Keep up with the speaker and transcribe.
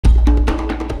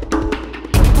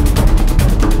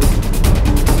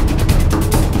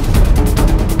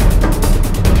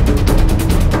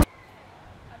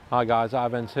Hi guys,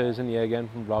 Ivan Susan here again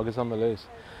from Vloggers on the Loose.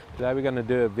 Today we're going to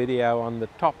do a video on the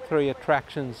top 3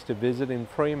 attractions to visit in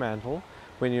Fremantle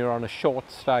when you're on a short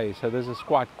stay. So this is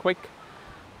quite quick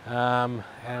and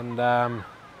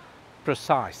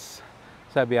precise.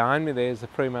 So behind me there's the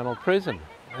Fremantle prison,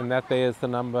 and that there's the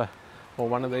number, or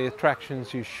one of the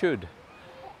attractions you should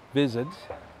visit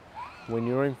when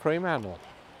you're in Fremantle.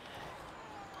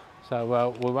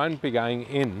 So we won't be going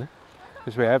in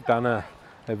because we have done a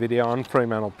video on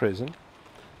Fremantle prison,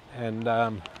 and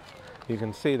you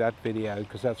can see that video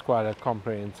because that's quite a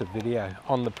comprehensive video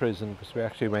on the prison because we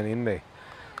actually went in there.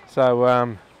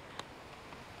 So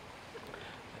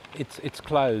it's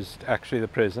closed actually, the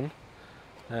prison.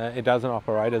 It doesn't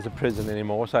operate as a prison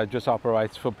anymore, so it just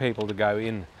operates for people to go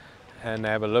in and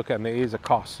have a look, and there is a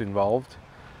cost involved.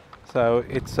 So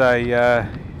it's a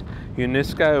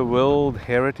UNESCO World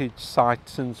Heritage Site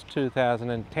since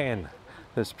 2010,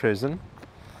 this prison.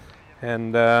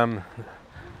 And the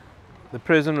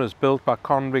prison was built by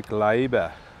convict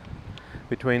labour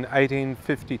between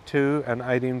 1852 and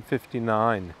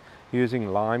 1859 using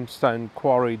limestone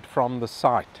quarried from the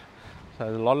site. So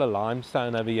there's a lot of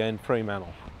limestone over here in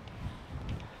Fremantle.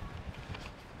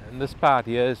 And this part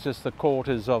here is just the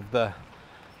quarters of the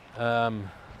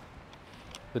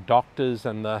doctors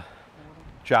and the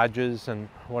judges and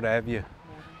what have you,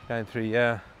 going through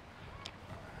here.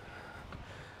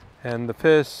 And the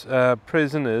first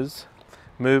prisoners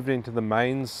moved into the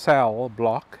main cell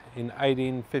block in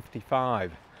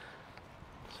 1855.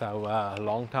 So a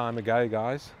long time ago,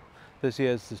 guys. This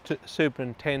here is the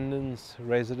superintendent's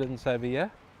residence over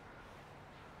here.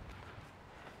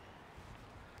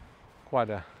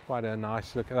 Quite a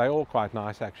nice look. They're all quite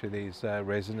nice actually, these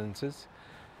residences.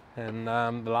 And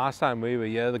the last time we were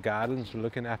here, the gardens were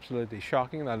looking absolutely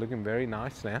shocking. They're looking very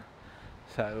nice now.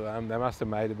 So they must have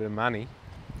made a bit of money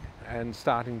and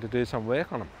starting to do some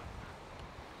work on them.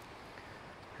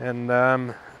 And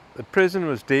the prison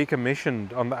was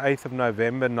decommissioned on the 8th of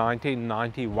November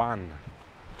 1991.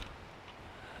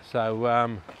 So a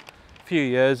few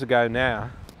years ago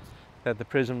now that the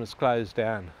prison was closed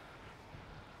down,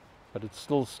 but it's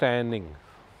still standing.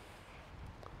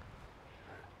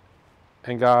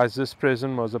 And guys, this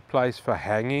prison was a place for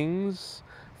hangings,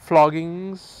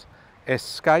 floggings,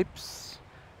 escapes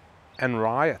and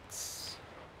riots.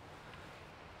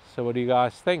 So what do you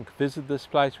guys think? Visit this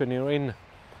place when you're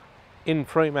in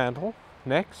Fremantle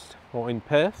next, or in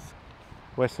Perth,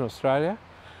 Western Australia.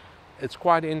 It's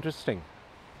quite interesting.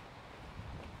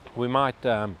 We might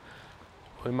put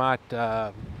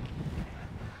our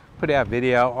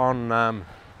video on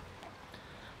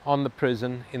the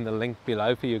prison in the link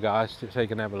below for you guys, so you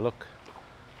can have a look,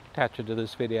 attach it to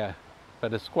this video.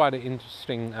 But it's quite an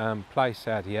interesting place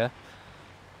out here,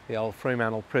 the old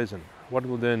Fremantle prison. What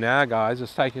we'll do now, guys,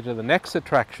 is take you to the next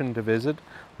attraction to visit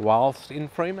whilst in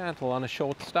Fremantle on a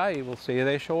short stay. We'll see you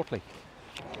there shortly.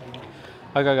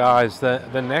 Okay guys,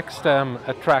 the next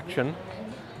attraction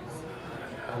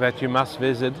that you must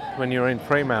visit when you're in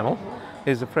Fremantle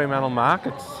is the Fremantle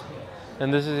markets.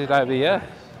 And this is it over here.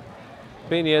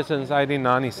 Been here since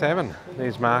 1897,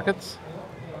 these markets.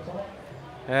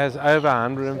 It has over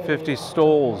 150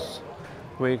 stalls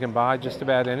where you can buy just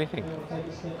about anything.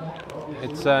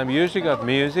 It's usually got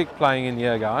music playing in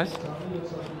here, guys.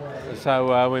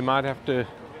 So we might have to,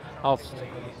 I'll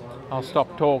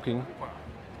stop talking,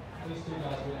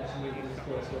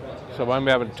 so I won't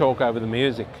be able to talk over the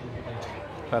music.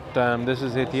 But this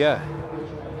is it here.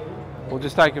 We'll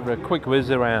just take it for a quick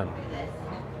whiz around.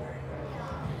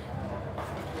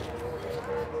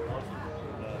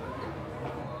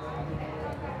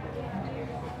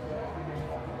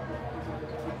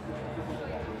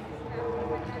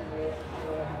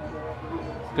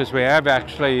 Because we have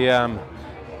actually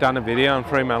done a video on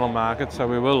Fremantle Market, so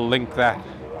we will link that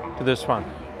to this one.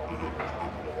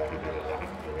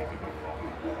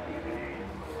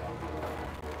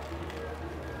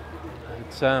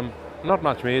 It's not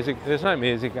much music. There's no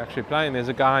music actually playing. There's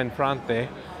a guy in front there,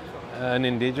 an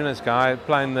Indigenous guy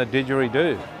playing the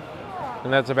didgeridoo,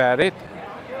 and that's about it.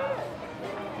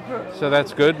 So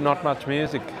that's good, not much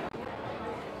music.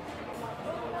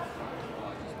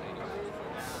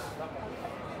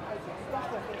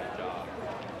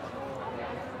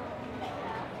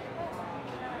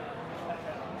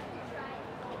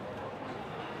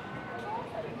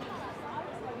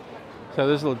 So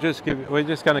this will just we're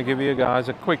just going to give you guys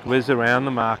a quick whiz around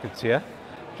the markets here,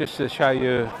 just to show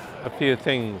you a few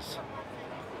things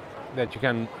that you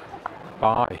can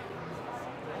buy.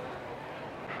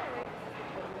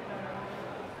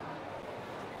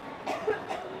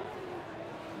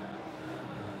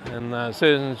 And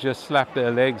Susan's just slapped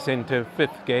her legs into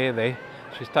fifth gear there.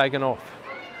 She's taken off.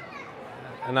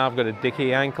 And I've got a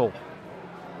dicky ankle.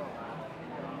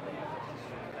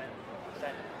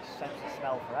 Sense of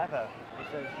smell forever.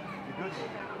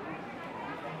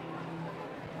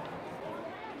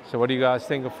 So what do you guys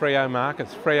think of Freo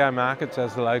Markets? Freo Markets,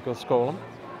 as the locals call them.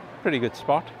 Pretty good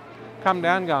spot. Come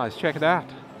down, guys, check it out.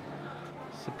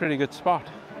 It's a pretty good spot.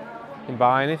 You can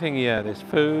buy anything here. There's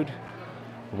food,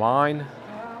 wine,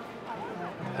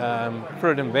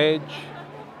 fruit and veg.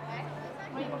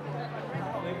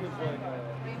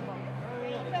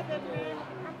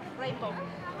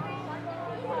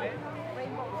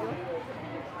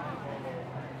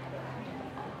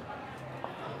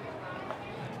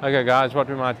 Okay guys, what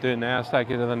we might do now is take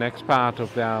you to the next part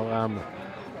of our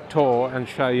tour and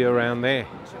show you around there.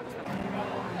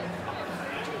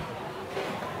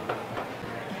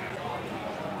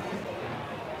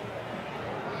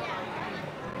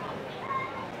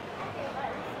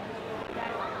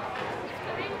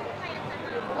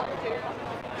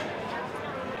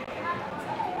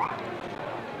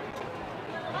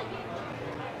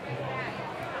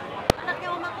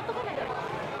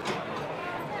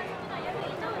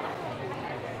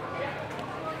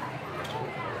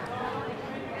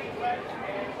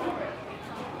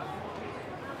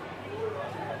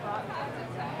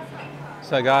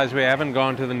 So guys, we haven't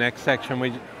gone to the next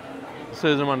section.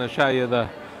 Susan wanted to show you the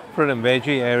fruit and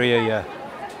veggie area here,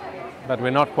 but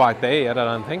we're not quite there yet, I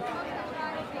don't think.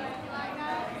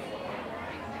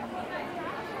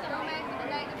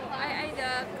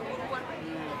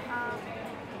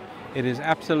 It is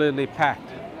absolutely packed.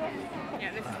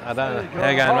 I don't know. How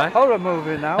you going, mate? Horror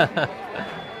movie now.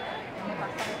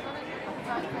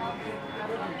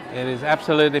 It is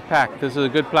absolutely packed. This is a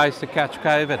good place to catch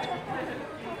COVID,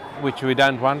 which we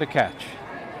don't want to catch.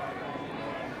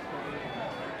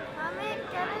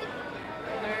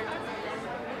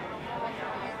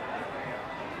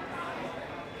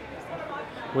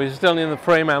 We're still in the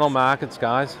Fremantle markets,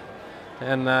 guys,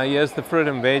 and here's the fruit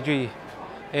and veggie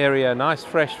area. Nice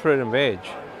fresh fruit and veg.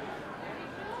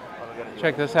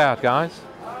 Check this out, guys.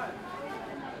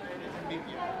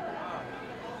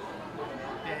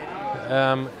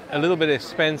 A little bit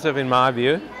expensive in my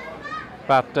view,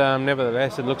 but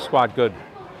nevertheless it looks quite good.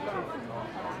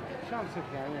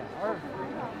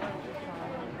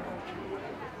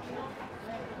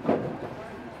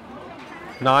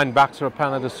 $9 for a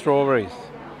punnet of strawberries.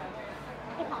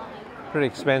 Pretty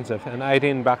expensive, and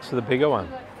 $18 for the bigger one.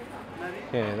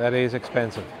 Yeah, that is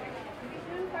expensive.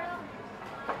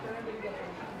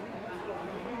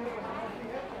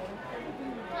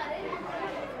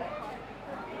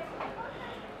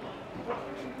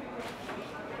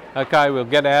 Okay, we'll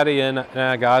get out of here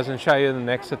now, guys, and show you the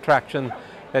next attraction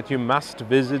that you must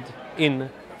visit in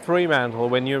Fremantle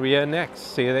when you're here next.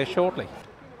 See you there shortly.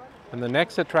 And the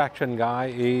next attraction,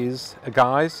 guys, is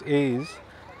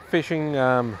Fishing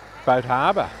Boat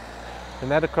Harbour.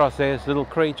 And that across there is Little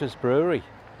Creatures Brewery.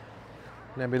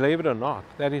 Now, believe it or not,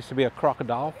 that used to be a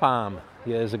crocodile farm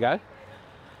years ago.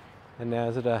 And now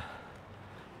is it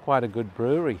quite a good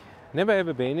brewery. Never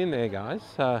ever been in there, guys,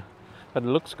 but it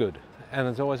looks good. And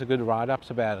there's always a good write-ups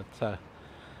about it. So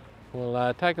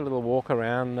we'll take a little walk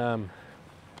around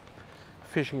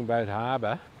Fishing Boat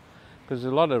Harbour, because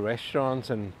there's a lot of restaurants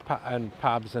and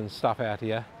pubs and stuff out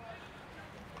here.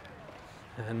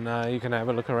 And you can have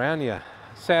a look around here.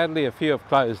 Sadly, a few have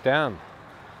closed down,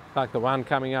 like the one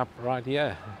coming up right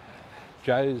here,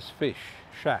 Joe's Fish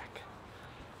Shack.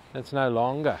 That's no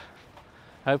longer.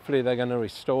 Hopefully they're going to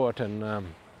restore it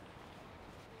and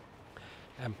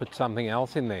put something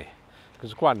else in there,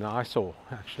 because it's quite an eyesore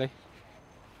actually.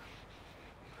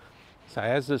 So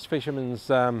as this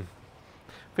Fisherman's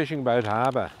Fishing Boat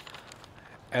Harbour,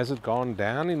 has it gone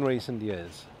down in recent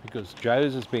years? Because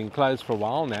Joe's has been closed for a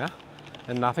while now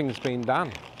and nothing's been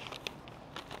done.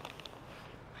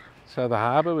 So the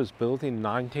harbour was built in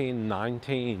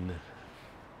 1919.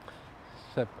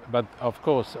 So, but of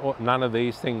course none of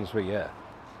these things were here.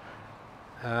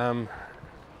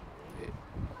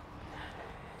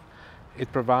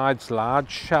 It provides large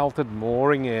sheltered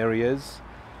mooring areas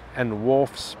and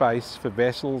wharf space for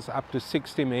vessels up to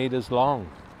 60 metres long.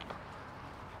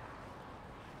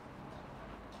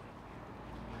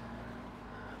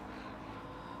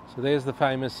 So there's the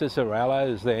famous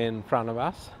Cicerellos there in front of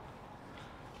us.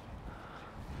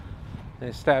 They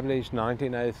established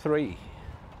 1903.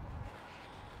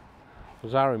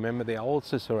 Because I remember the old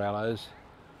Cicerellos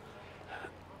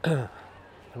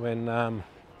when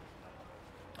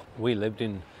we lived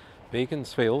in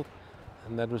Beaconsfield,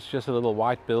 and that was just a little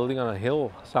white building on a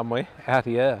hill somewhere out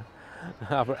here.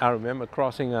 I remember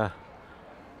crossing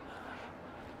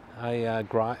a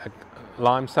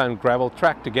limestone gravel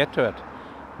track to get to it.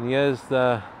 And here's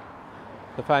the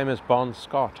famous Bon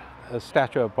Scott, a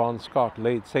statue of Bon Scott,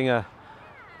 lead singer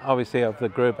obviously of the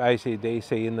group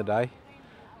AC/DC in the day.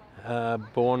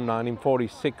 Born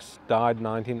 1946, died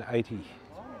 1980.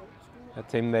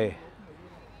 That's him there.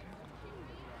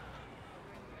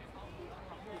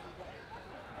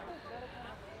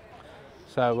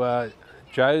 So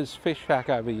Joe's fish shack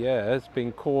over here has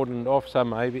been cordoned off, so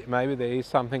maybe there is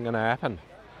something going to happen,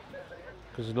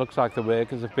 because it looks like the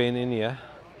workers have been in here,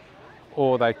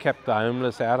 or they kept the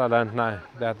homeless out. I don't know.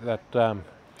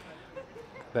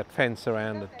 That fence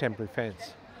around, the temporary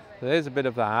fence. So there's a bit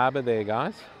of the harbour there,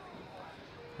 guys,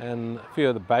 and a few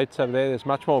of the boats over there. There's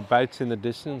much more boats in the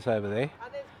distance over there,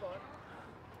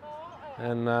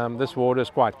 and this water is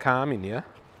quite calm in here,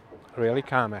 really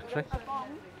calm actually.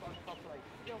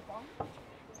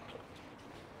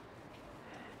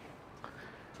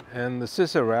 And the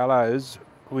Cicerellos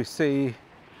we see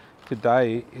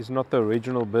today is not the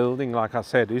original building. Like I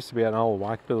said, it used to be an old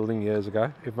white building years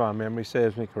ago, if my memory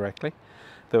serves me correctly.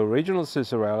 The original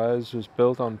Cicerellos was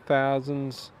built on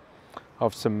thousands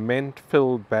of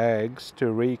cement-filled bags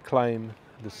to reclaim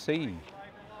the sea.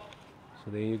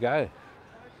 So there you go.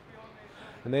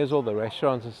 And there's all the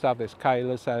restaurants and stuff. There's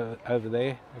Kayla's over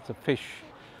there. It's a fish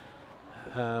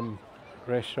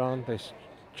restaurant. There's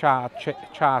Cha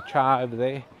over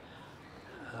there.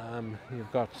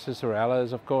 You've got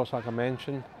Cicerello's, of course, like I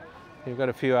mentioned. You've got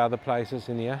a few other places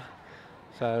in here.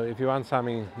 So if you want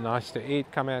something nice to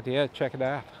eat, come out here, check it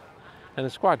out. And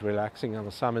it's quite relaxing on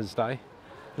a summer's day,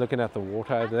 looking at the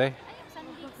water over there,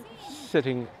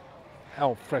 sitting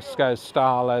al fresco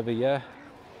style over here.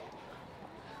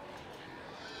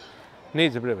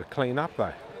 Needs a bit of a clean up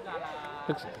though.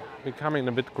 Looks becoming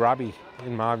a bit grubby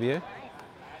in my view.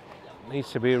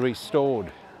 Needs to be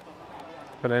restored.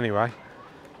 But anyway,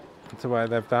 that's the way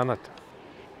they've done it.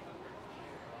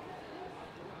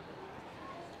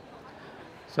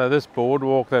 So this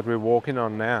boardwalk that we're walking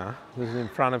on now, this is in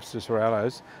front of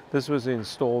Cicerello's. This was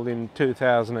installed in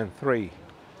 2003.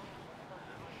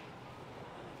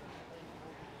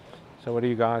 So what do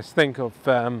you guys think of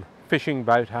Fishing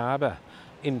Boat Harbour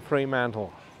in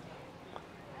Fremantle?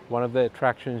 One of the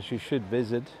attractions you should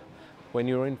visit when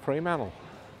you're in Fremantle.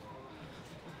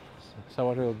 So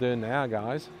what we'll do now,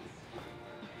 guys,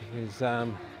 is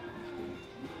there's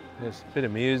a bit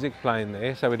of music playing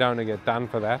there, so we don't want to get done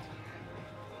for that.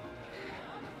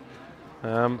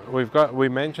 We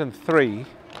mentioned 3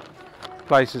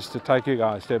 places to take you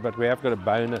guys to, but we have got a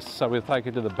bonus, so we'll take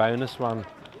you to the bonus one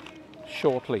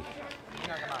shortly.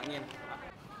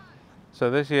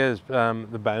 So this here is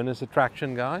the bonus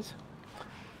attraction, guys,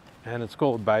 and it's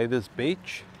called Bathers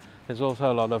Beach. There's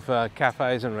also a lot of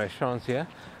cafes and restaurants here.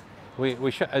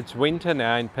 It's winter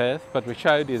now in Perth, but we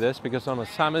showed you this because on a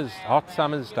hot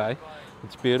summer's day,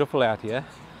 it's beautiful out here.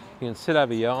 You can sit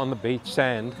over here on the beach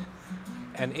sand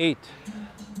and eat.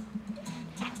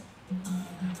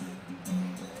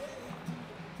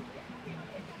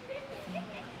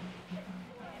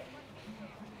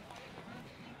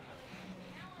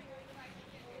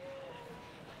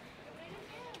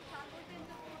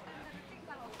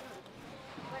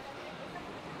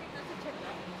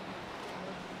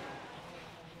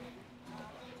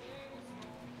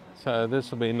 So this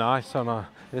will be nice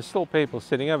there's still people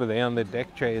sitting over there on the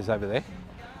deck chairs over there.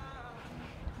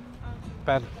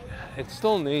 But it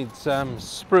still needs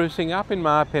sprucing up in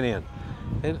my opinion.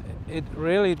 It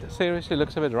really seriously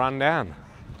looks a bit run down.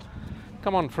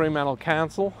 Come on, Fremantle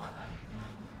Council,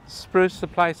 spruce the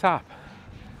place up.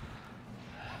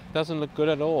 Doesn't look good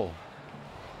at all.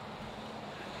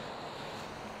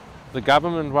 The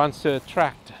government wants to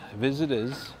attract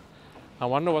visitors. I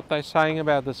wonder what they're saying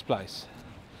about this place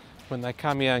when they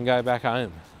come here and go back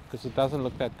home, because it doesn't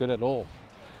look that good at all.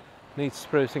 Needs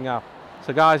sprucing up.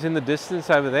 So guys, in the distance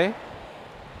over there,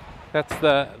 that's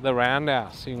the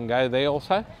roundhouse. You can go there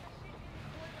also.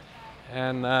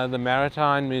 And the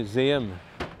Maritime Museum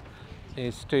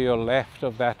is to your left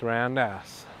of that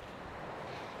roundhouse.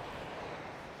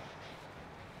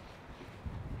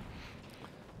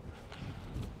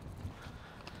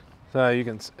 So you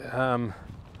can,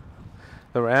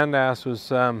 the roundhouse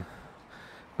was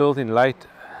built in late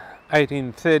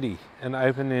 1830 and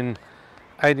opened in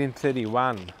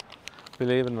 1831,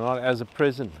 believe it or not, as a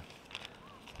prison.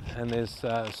 And there's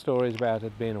stories about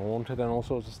it being haunted and all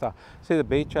sorts of stuff. See the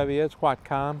beach over here, it's quite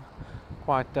calm,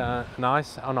 quite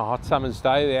nice on a hot summer's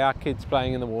day. There are kids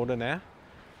playing in the water now.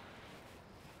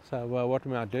 So what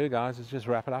we might do, guys, is just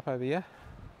wrap it up over here.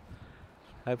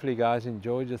 Hopefully you guys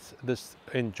enjoyed this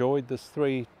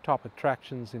 3 top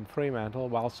attractions in Fremantle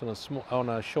whilst on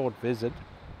a short visit.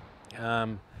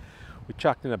 We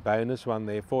chucked in a bonus one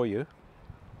there for you.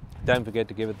 Don't forget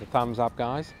to give it the thumbs up,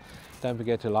 guys. Don't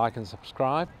forget to like and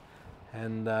subscribe,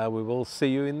 and we will see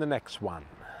you in the next one.